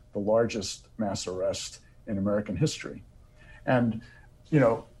remains the largest mass arrest in American history. And,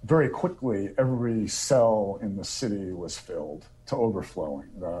 very quickly, every cell in the city was filled to overflowing.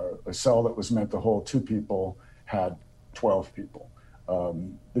 A cell that was meant to hold 2 people had 12 people.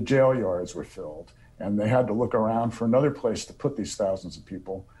 The jail yards were filled, and they had to look around for another place to put these thousands of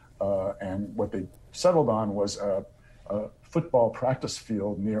people. And what they settled on was a football practice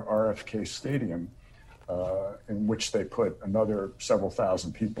field near RFK Stadium, in which they put another several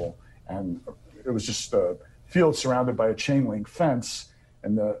thousand people. And it was just a field surrounded by a chain link fence,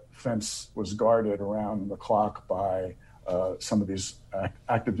 and the fence was guarded around the clock by some of these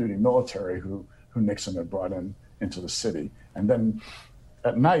active duty military who Nixon had brought into the city. And then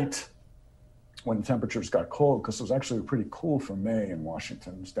at night, when the temperatures got cold, because it was actually pretty cool for May in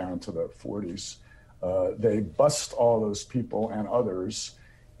Washington, it was down to the 40s, they bussed all those people and others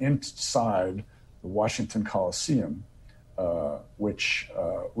inside the Washington Coliseum, which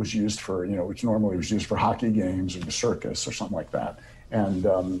was used for, which normally was used for hockey games or the circus or something like that.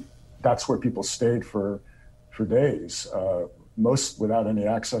 And that's where people stayed for days, most without any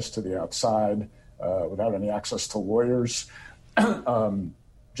access to the outside, without any access to lawyers,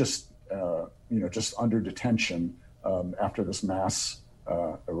 just under detention after this mass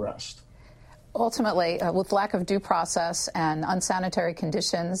arrest. Ultimately, with lack of due process and unsanitary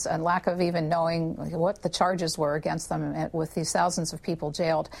conditions and lack of even knowing what the charges were against them with these thousands of people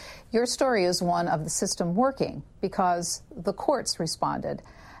jailed, your story is one of the system working because the courts responded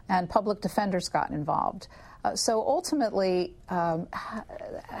and public defenders got involved. So ultimately,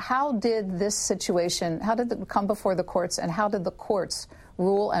 how did this situation, how did it come before the courts, and how did the courts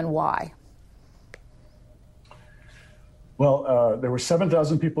rule and why? Well, there were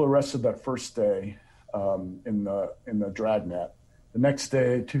 7,000 people arrested that first day in the dragnet. The next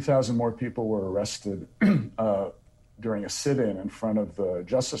day, 2,000 more people were arrested during a sit-in in front of the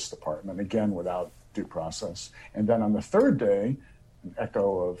Justice Department, again without due process. And then on the third day, an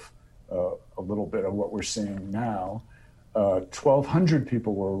echo of a little bit of what we're seeing now, 1,200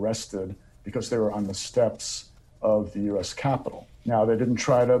 people were arrested because they were on the steps of the U.S. Capitol. Now, they didn't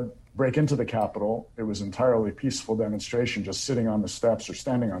try to break into the Capitol. It was entirely peaceful demonstration, just sitting on the steps or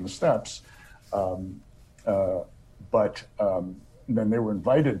standing on the steps. But then they were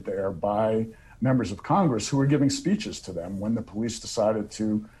invited there by members of Congress who were giving speeches to them when the police decided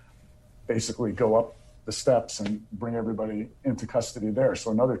to basically go up the steps and bring everybody into custody there. So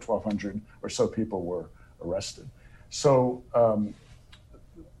another 1,200 or so people were arrested. So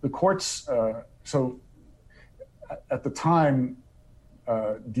the courts, so at the time,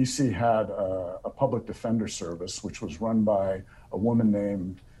 D.C. had a public defender service, which was run by a woman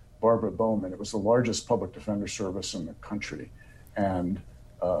named Barbara Bowman. It was the largest public defender service in the country. And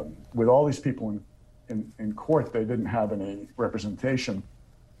with all these people in court, they didn't have any representation.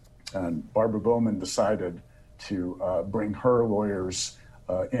 And Barbara Bowman decided to bring her lawyers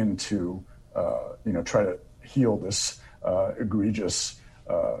in to, try to heal this egregious,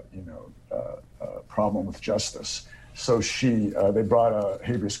 problem with justice. So they brought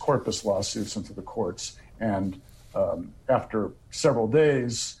habeas corpus lawsuits into the courts. And after several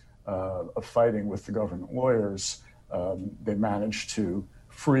days of fighting with the government lawyers, they managed to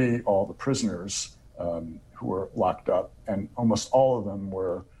free all the prisoners who were locked up. And almost all of them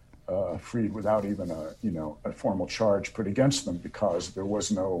were freed without even a formal charge put against them, because there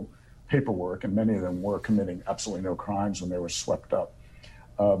was no paperwork, and many of them were committing absolutely no crimes when they were swept up.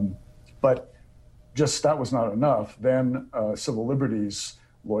 But just that was not enough. Then civil liberties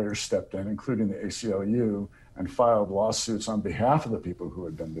lawyers stepped in, including the ACLU, and filed lawsuits on behalf of the people who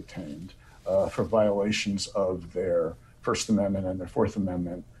had been detained for violations of their First Amendment and their Fourth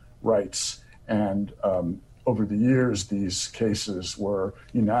Amendment rights. And over the years, these cases were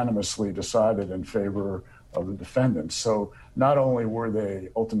unanimously decided in favor of the defendants. So not only were they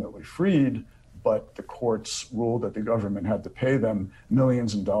ultimately freed, but the courts ruled that the government had to pay them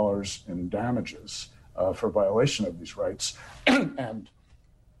millions of dollars in damages for violation of these rights. And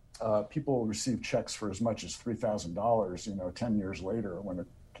people received checks for as much as $3,000, 10 years later, when the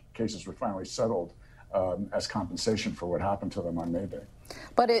cases were finally settled, as compensation for what happened to them on Mayday.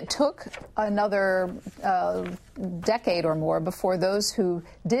 But it took another decade or more before those who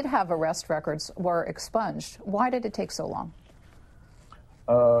did have arrest records were expunged. Why did it take so long?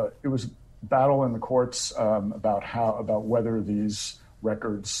 It was battle in the courts about whether these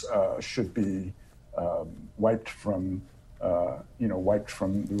records should be wiped from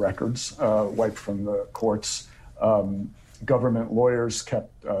the records, wiped from the courts. Government lawyers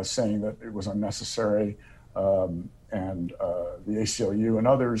kept saying that it was unnecessary, and the ACLU and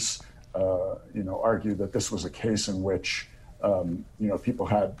others, argued that this was a case in which, people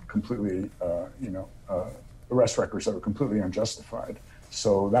had completely, arrest records that were completely unjustified.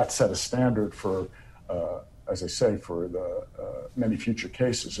 So that set a standard for, as I say, for the many future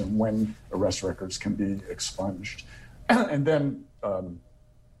cases and when arrest records can be expunged. And then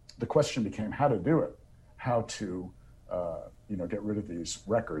the question became how to do it, how to, get rid of these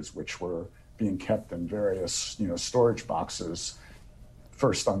records, which were being kept in various, storage boxes,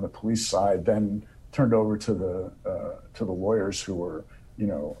 first on the police side, then turned over to the lawyers who were,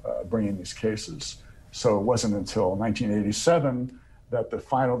 bringing these cases. So it wasn't until 1987 that the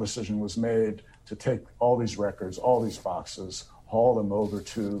final decision was made to take all these records, all these boxes, haul them over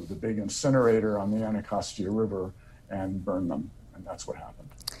to the big incinerator on the Anacostia River and burn them. And that's what happened.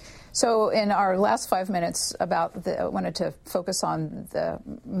 So in our last 5 minutes, I wanted to focus on the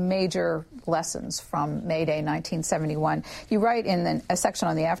major lessons from Mayday 1971. You write in a section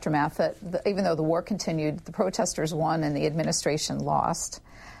on the aftermath that even though the war continued, the protesters won and the administration lost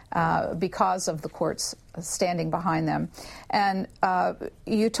because of the courts standing behind them. And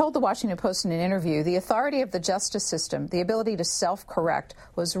you told the Washington Post in an interview, the authority of the justice system, the ability to self-correct,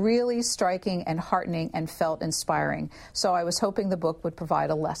 was really striking and heartening and felt inspiring. So I was hoping the book would provide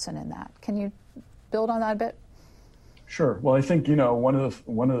a lesson in that. Can you build on that a bit? Sure. Well, I think, one of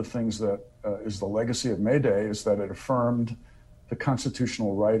the things that is the legacy of Mayday is that it affirmed the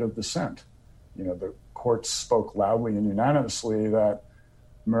constitutional right of dissent. The courts spoke loudly and unanimously that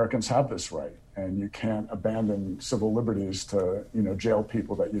Americans have this right, and you can't abandon civil liberties to, jail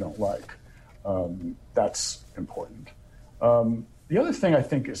people that you don't like. That's important. The other thing I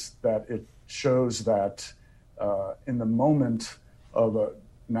think is that it shows that in the moment of a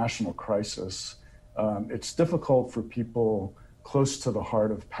national crisis, it's difficult for people close to the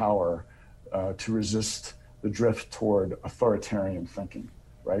heart of power to resist the drift toward authoritarian thinking,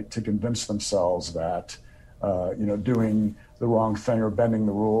 right? To convince themselves that, doing the wrong thing or bending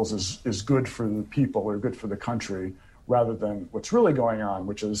the rules is good for the people or good for the country, rather than what's really going on,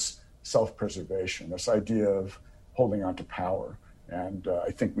 which is self-preservation, this idea of holding on to power. And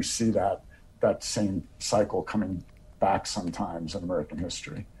I think we see that same cycle coming back sometimes in American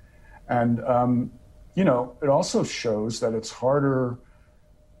history. And, it also shows that it's harder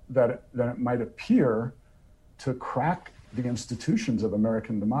than it might appear to crack the institutions of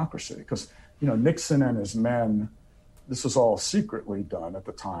American democracy. Because, Nixon and his men, this was all secretly done at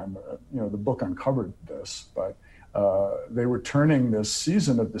the time. The book uncovered this, but they were turning this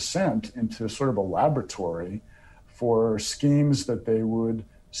season of dissent into sort of a laboratory for schemes that they would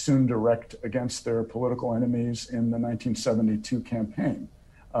soon direct against their political enemies in the 1972 campaign.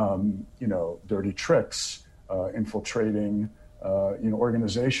 Dirty tricks, infiltrating,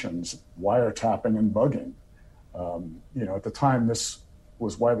 organizations, wiretapping and bugging. At the time, this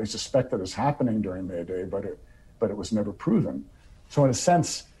was widely suspected as happening during Mayday, but it was never proven. So in a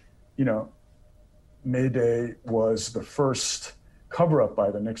sense, Mayday was the first cover-up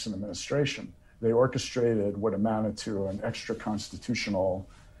by the Nixon administration. They orchestrated what amounted to an extra-constitutional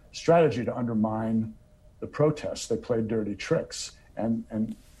strategy to undermine the protests. They played dirty tricks.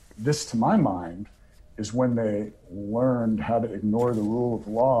 And this, to my mind, is when they learned how to ignore the rule of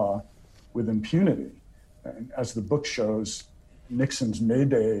law with impunity. And as the book shows, Nixon's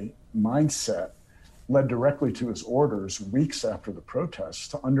Mayday mindset led directly to his orders weeks after the protests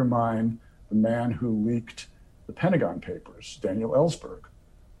to undermine the man who leaked the Pentagon Papers, Daniel Ellsberg.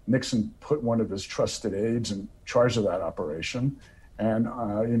 Nixon put one of his trusted aides in charge of that operation, and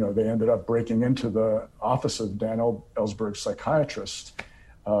they ended up breaking into the office of Daniel Ellsberg's psychiatrist,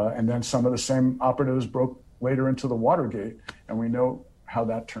 and then some of the same operatives broke later into the Watergate, and we know how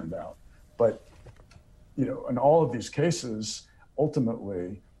that turned out. But in all of these cases,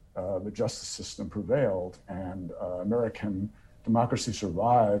 ultimately, the justice system prevailed, and American democracy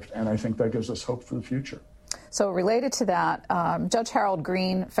survived, and I think that gives us hope for the future. So related to that, Judge Harold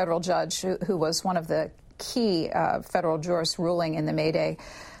Green, federal judge, who was one of the key federal jurists ruling in the Mayday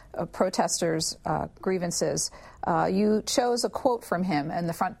protesters' grievances, you chose a quote from him in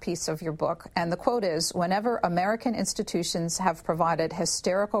the front piece of your book, and the quote is, "Whenever American institutions have provided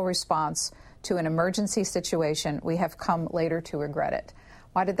hysterical response to an emergency situation, we have come later to regret it."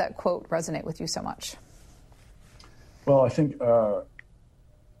 Why did that quote resonate with you so much? Well, I think that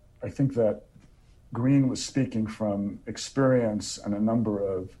Green was speaking from experience in a number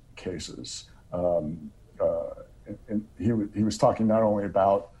of cases. He was talking not only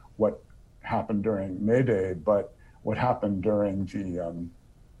about what happened during Mayday, but what happened during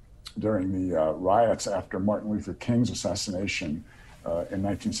the riots after Martin Luther King's assassination in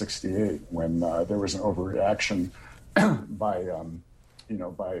 1968, when there was an overreaction by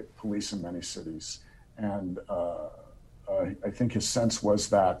police in many cities. And I think his sense was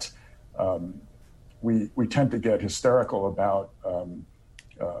that we tend to get hysterical about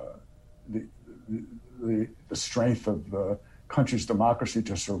the strength of the country's democracy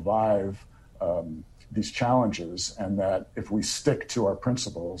to survive these challenges, and that if we stick to our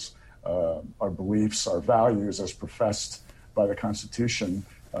principles, our beliefs, our values as professed by the Constitution,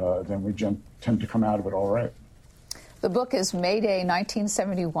 then we tend to come out of it all right. The book is Mayday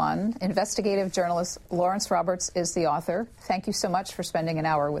 1971. Investigative journalist Lawrence Roberts is the author. Thank you so much for spending an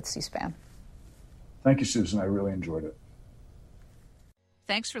hour with C-SPAN. Thank you, Susan. I really enjoyed it.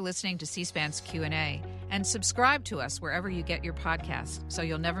 Thanks for listening to C-SPAN's Q&A, and subscribe to us wherever you get your podcasts so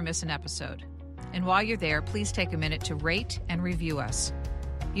you'll never miss an episode. And while you're there, please take a minute to rate and review us.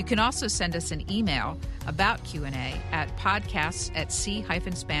 You can also send us an email about Q&A at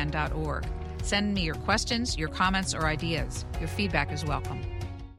podcasts@c-span.org. Send me your questions, your comments, or ideas. Your feedback is welcome.